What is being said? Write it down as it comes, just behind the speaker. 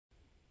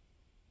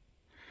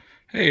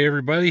Hey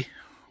everybody,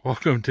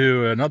 welcome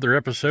to another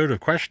episode of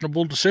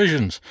Questionable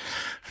Decisions.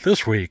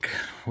 This week,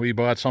 we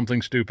bought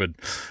something stupid.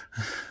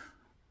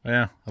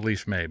 Well, at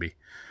least maybe.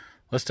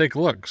 Let's take a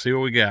look, see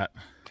what we got.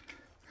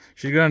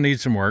 She's gonna need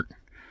some work.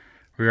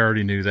 We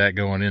already knew that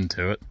going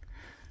into it.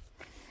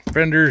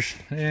 Fenders,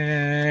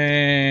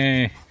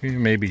 maybe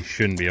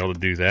shouldn't be able to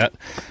do that.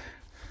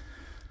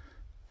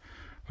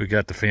 We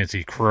got the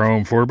fancy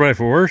chrome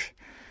 4x4s.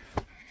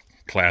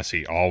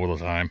 Classy all the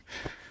time.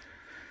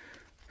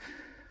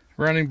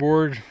 Running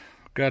board,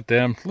 got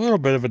them. A little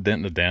bit of a dent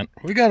in the dent.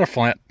 We got a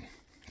flat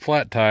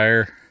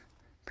tire.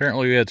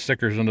 Apparently we had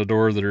stickers on the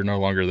door that are no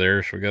longer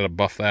there, so we got to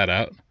buff that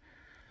out.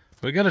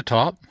 We got a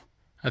top.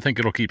 I think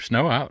it'll keep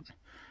snow out.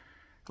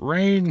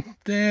 Rain,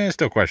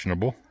 still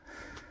questionable.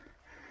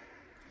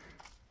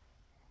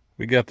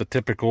 We got the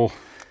typical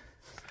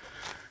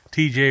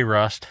TJ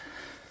rust.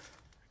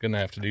 Gonna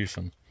have to do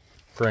some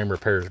frame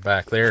repairs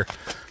back there.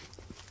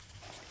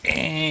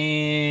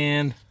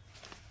 And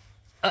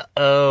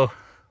uh-oh.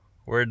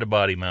 Where'd the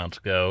body mounts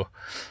go?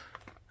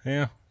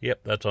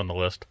 Yep, that's on the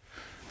list.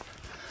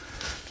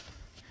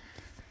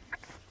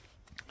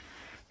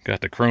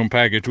 Got the chrome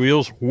package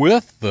wheels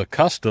with the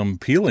custom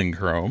peeling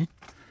chrome.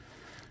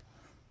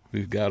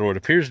 We've got what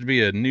appears to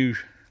be a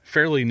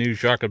fairly new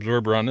shock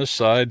absorber on this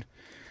side,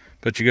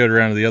 but you go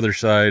around to the other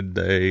side,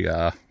 they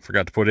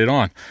forgot to put it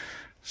on.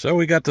 So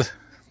we got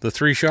the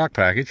 3 shock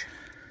package.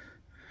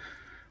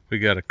 We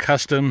got a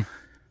custom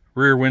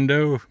rear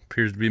window,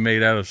 appears to be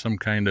made out of some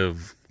kind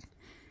of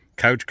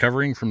couch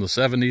covering from the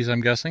 70s,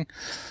 I'm guessing.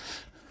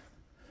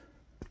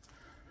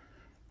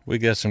 We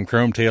got some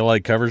chrome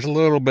taillight covers, a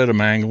little bit of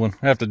mangling.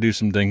 I have to do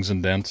some dings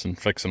and dents and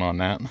fixing on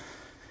that.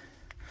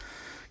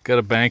 Got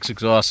a Banks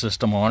exhaust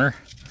system on her.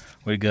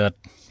 We got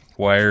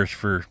wires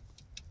for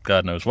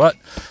God knows what.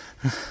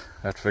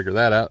 Have to figure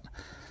that out.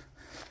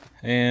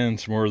 And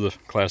some more of the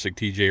classic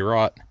TJ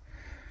rot.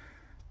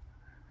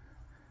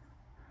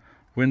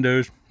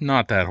 Windows,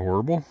 not that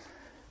horrible.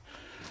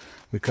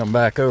 We come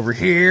back over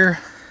here.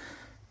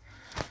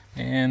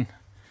 And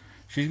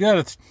she's got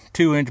a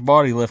 2-inch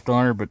body lift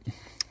on her, but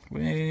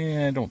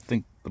I don't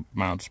think the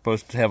mount's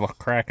supposed to have a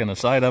crack in the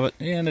side of it,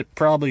 and it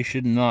probably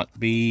should not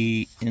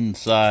be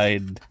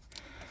inside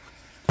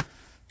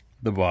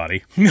the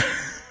body.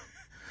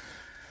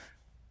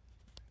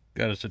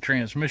 Got us a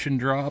transmission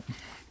drop.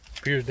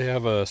 Appears to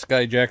have a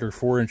Skyjacker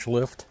 4-inch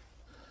lift,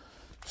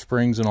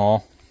 springs and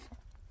all.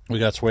 We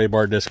got sway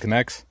bar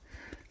disconnects.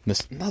 And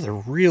this another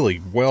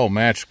really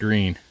well-matched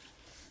green.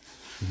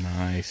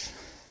 Nice.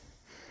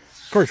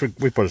 Of course,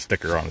 we put a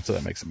sticker on it, so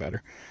that makes it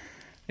better.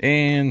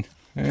 And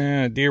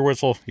deer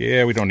whistle.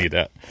 Yeah, we don't need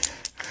that.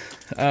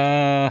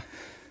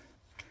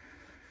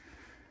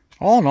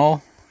 All in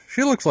all,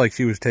 she looks like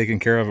she was taken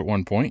care of at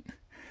one point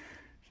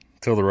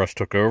until the rust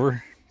took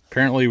over.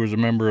 Apparently, was a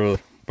member of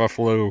the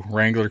Buffalo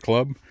Wrangler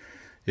Club.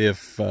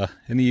 If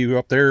any of you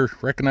up there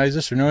recognize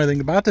this or know anything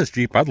about this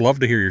Jeep, I'd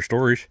love to hear your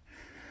stories.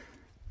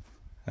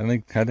 I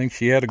think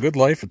she had a good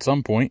life at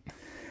some point.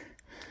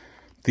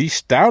 The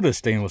stoutest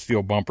stainless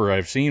steel bumper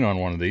I've seen on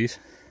one of these.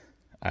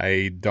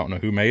 I don't know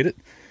who made it.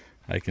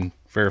 I can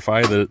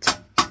verify that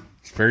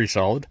it's very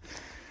solid.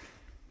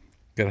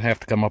 Gonna have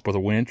to come up with a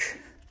winch.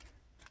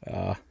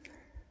 Got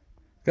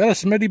a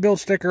Smitty build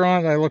sticker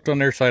on it. I looked on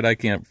their site. I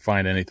can't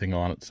find anything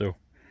on it. So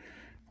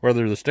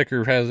whether the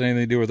sticker has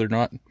anything to do with it or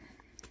not,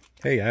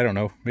 hey, I don't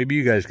know. Maybe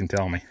you guys can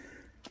tell me.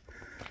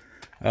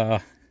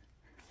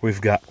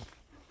 We've got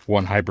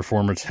one high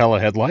performance Hella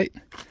headlight,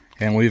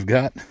 and we've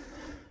got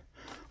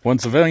one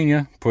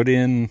Sylvania put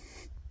in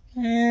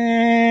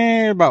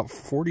about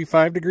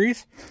 45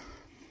 degrees.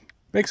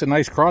 Makes a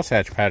nice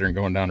crosshatch pattern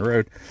going down the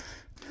road.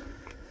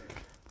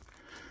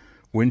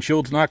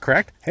 Windshield's not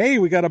cracked. Hey,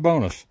 we got a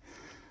bonus.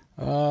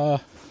 Come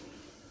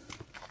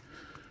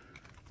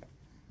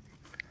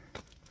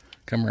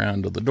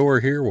around to the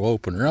door here. We'll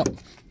open her up.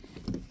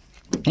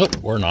 Oh,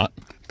 or not.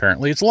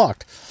 Apparently it's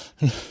locked.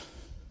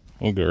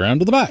 We'll go around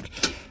to the back.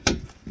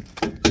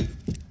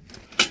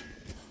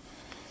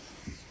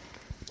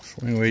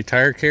 Swing-away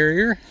tire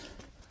carrier.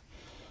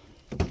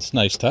 It's a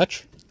nice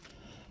touch.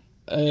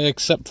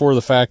 Except for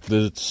the fact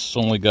that it's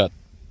only got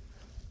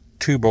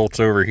 2 bolts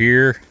over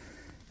here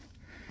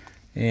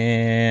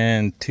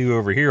and 2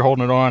 over here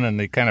holding it on, and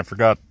they kind of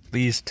forgot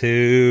these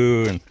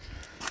 2 and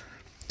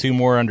 2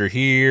 more under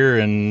here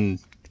and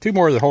 2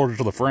 more that hold it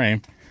to the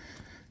frame.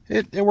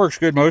 It works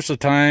good most of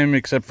the time,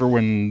 except for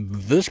when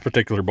this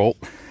particular bolt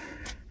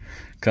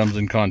comes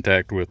in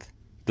contact with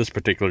this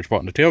particular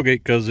spot in the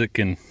tailgate, because it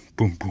can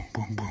boom, boom,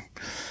 boom, boom.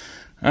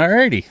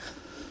 Alrighty.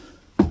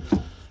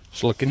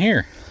 Just looking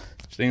here.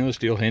 Stainless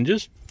steel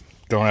hinges.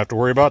 Don't have to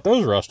worry about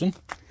those rusting.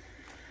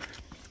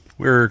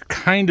 We're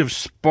kind of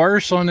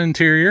sparse on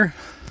interior.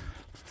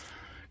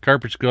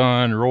 Carpet's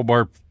gone, roll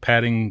bar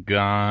padding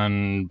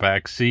gone,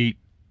 back seat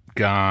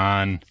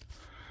gone.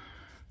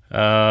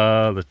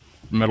 The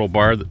metal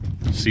bar that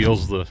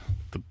seals the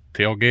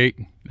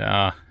tailgate,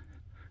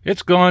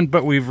 it's gone,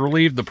 but we've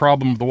relieved the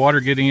problem of the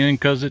water getting in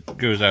because it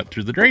goes out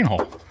through the drain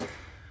hole.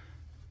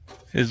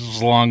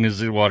 as long as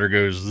the water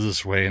goes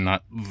this way and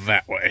not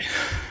that way.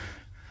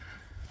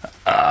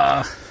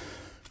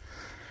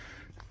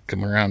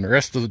 Come around the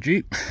rest of the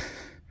Jeep.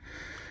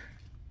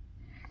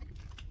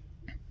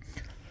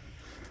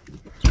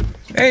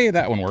 Hey,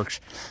 that one works.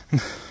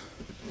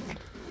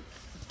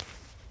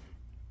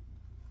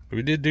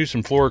 We did do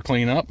some floor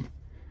cleanup.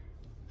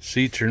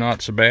 Seats are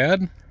not so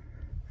bad.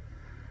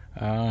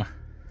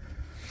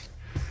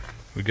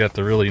 We got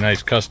the really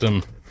nice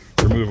custom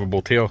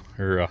removable tail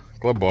or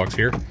glove box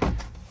here.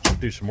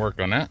 Do some work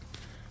on that.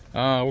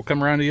 We'll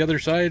come around to the other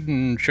side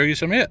and show you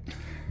some of it.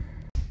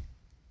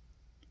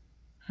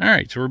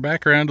 Alright, so we're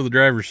back around to the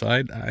driver's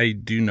side. I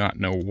do not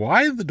know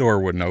why the door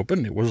wouldn't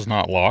open. It was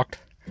not locked.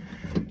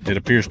 It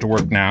appears to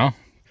work now.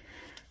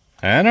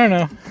 I don't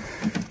know.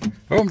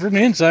 Open from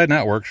the inside and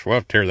that works. We'll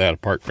have to tear that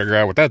apart, figure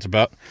out what that's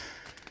about.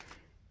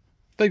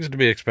 Things to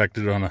be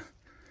expected on a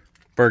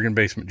bargain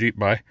basement Jeep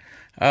buy.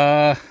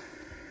 You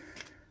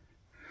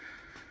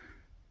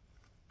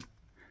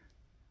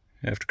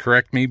have to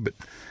correct me, but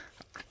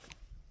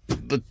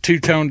the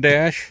two-tone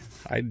dash,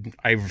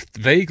 I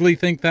vaguely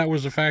think that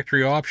was a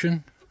factory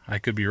option. I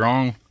could be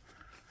wrong.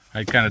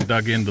 I kind of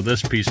dug into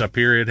this piece up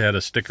here. It had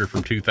a sticker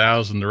from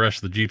 2000. The rest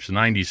of the Jeep's a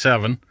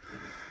 97.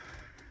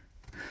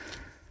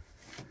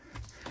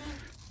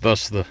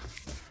 Thus,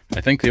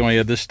 I think they only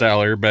had this style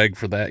airbag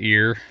for that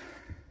year.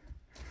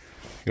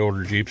 The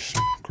older Jeeps,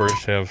 of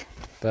course, have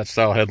that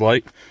style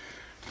headlight.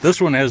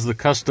 This one has the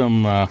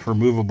custom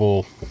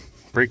removable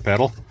brake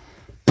pedal.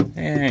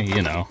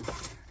 You know.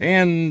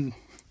 And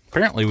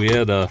apparently we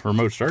had a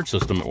remote start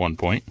system at one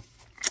point.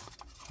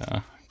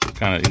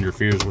 Kind of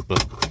interferes with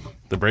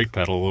the brake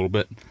pedal a little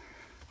bit.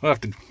 We'll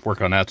have to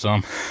work on that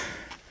some.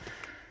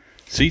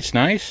 Seat's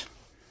nice.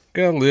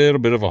 Got a little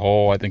bit of a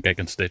hole. I think I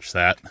can stitch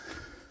that.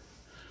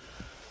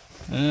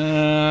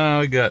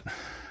 We got a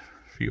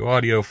few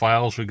audio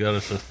files. We got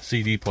us a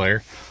CD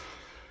player.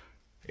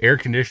 Air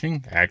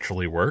conditioning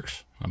actually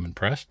works. I'm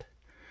impressed.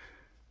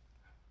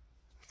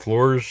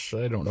 Floors,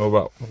 I don't know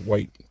about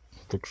white.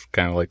 Looks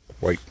kind of like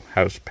white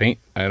house paint.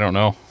 I don't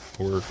know.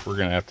 We're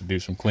gonna have to do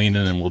some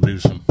cleaning, and we'll do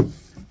some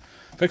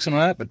fixing on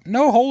that. But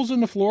no holes in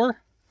the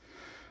floor,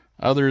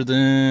 other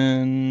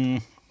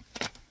than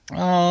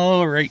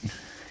right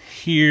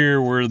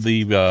here where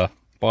the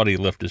body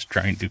lift is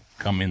trying to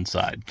come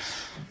inside.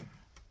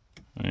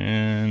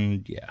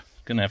 And yeah,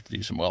 gonna have to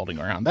do some welding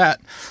around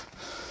that.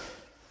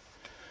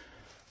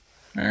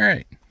 All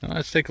right, now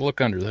let's take a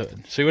look under the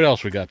hood. See what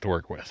else we got to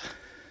work with.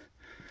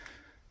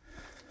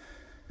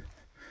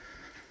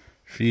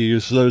 For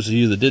those of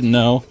you that didn't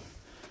know,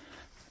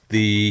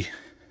 the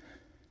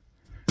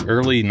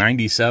early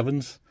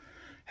 97s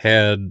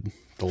had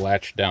the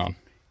latch down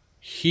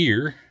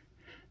here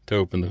to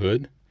open the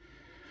hood,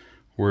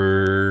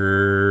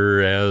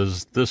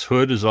 whereas this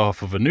hood is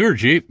off of a newer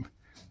Jeep,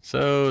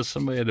 so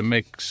somebody had to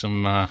make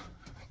some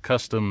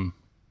custom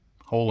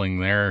holing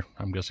there.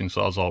 I'm guessing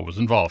Sawzall was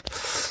involved.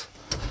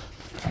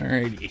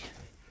 Alrighty.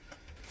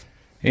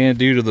 And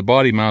due to the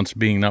body mounts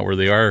being not where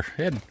they are,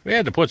 we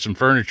had to put some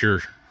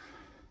furniture,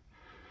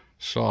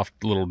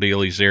 soft little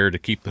dealies there to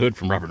keep the hood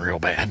from rubbing real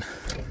bad.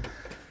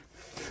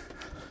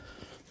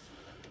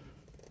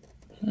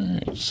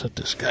 Alright, set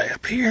this guy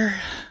up here.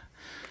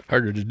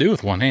 Harder to do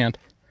with one hand.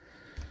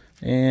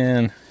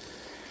 And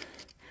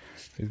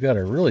we've got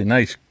a really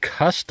nice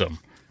custom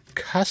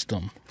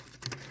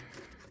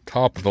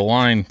top of the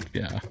line,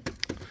 yeah,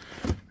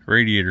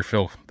 radiator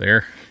fill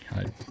there.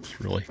 It's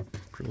really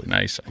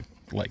nice. I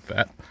like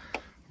that.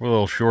 We're a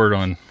little short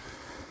on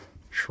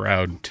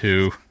shroud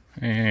too.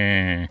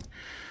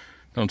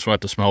 Don't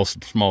sweat the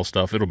small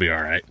stuff. It'll be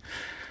all right.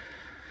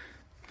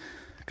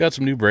 Got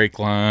some new brake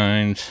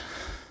lines.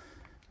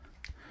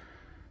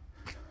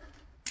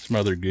 Some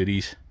other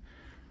goodies.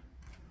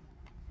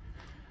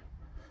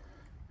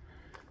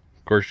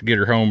 Of course, to get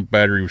her home,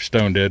 battery was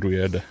stone dead. We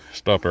had to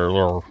stop our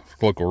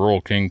local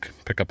Royal King,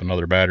 pick up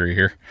another battery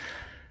here.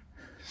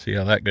 See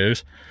how that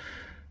goes.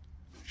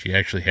 She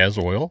actually has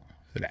oil.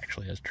 It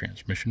actually has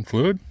transmission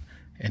fluid.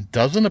 And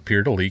doesn't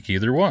appear to leak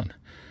either one.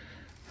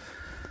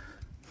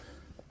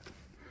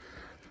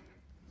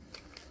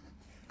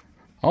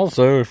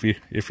 Also, if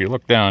you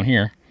look down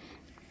here,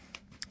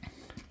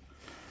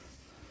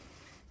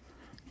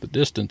 the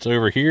distance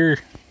over here,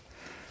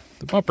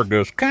 the bumper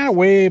goes kind of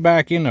way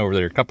back in over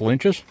there, a couple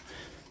inches.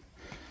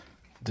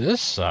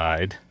 This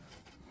side,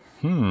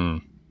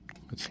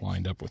 it's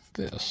lined up with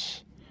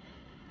this.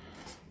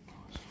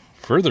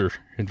 Further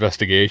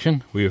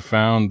investigation, we have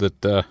found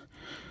that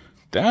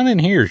down in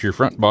here is your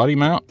front body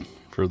mount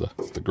for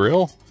the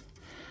grill.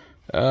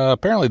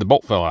 Apparently the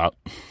bolt fell out.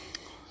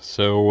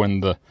 So when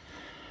the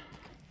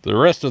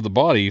rest of the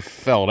body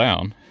fell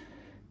down,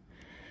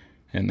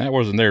 and that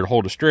wasn't there to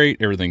hold it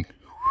straight, everything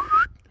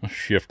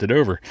shifted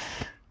over.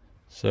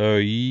 So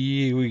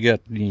we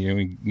got,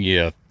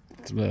 the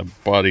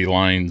body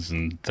lines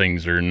and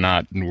things are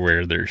not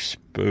where they're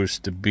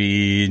supposed to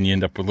be, and you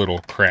end up with little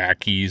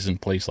crackies in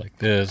place like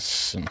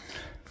this, and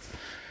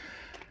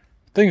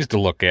things to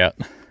look at.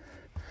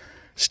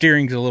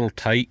 Steering's a little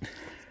tight.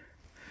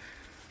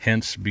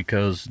 Hence,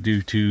 because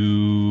due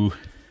to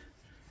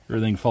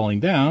everything falling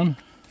down,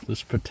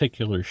 this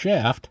particular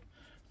shaft,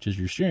 which is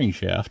your steering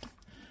shaft,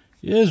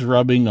 is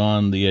rubbing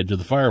on the edge of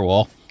the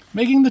firewall,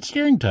 making the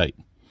steering tight.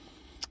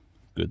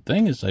 Good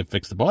thing is I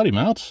fixed the body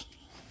mounts.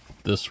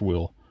 This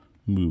will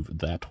move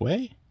that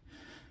way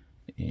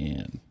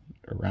and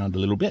around a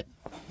little bit,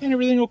 and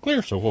everything will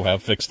clear. So we'll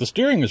have fixed the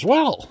steering as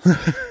well.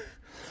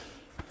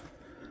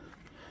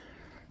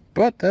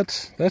 But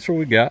that's what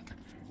we got.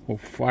 We'll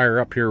fire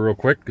up here real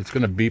quick. It's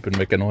going to beep and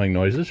make annoying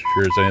noises,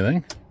 sure as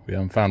anything. We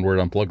haven't found where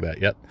to unplug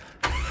that yet.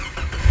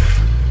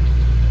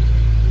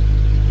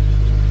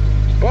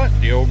 But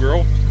the old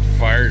girl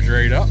fires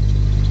right up.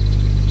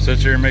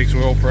 Sits there and makes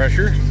oil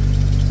pressure.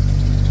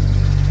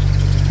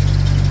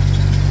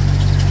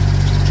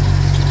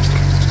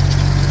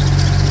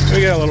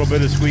 We got a little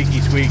bit of squeaky.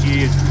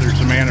 There's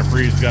some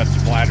antifreeze got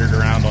splattered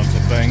around on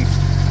some things.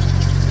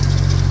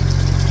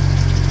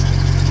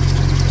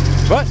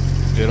 But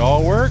it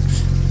all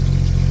works.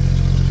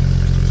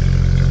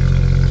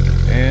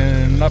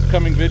 And in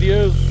upcoming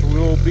videos,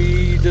 we'll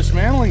be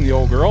dismantling the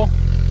old girl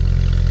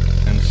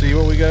and see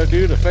what we got to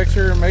do to fix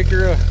her and make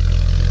her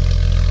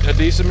a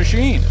decent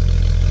machine.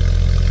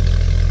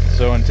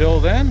 So until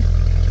then,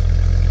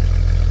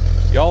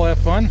 y'all have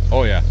fun.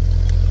 Oh yeah,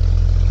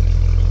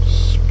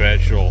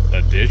 special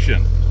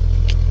edition.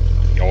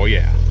 Oh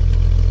yeah,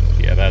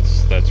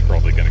 that's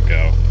probably gonna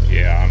go.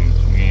 Yeah,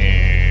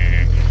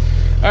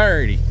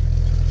 alrighty.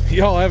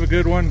 Y'all have a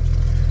good one.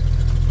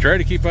 Try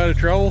to keep out of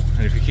trouble,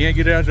 and if you can't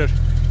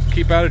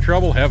keep out of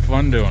trouble, have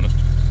fun doing it.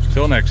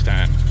 Till next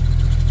time.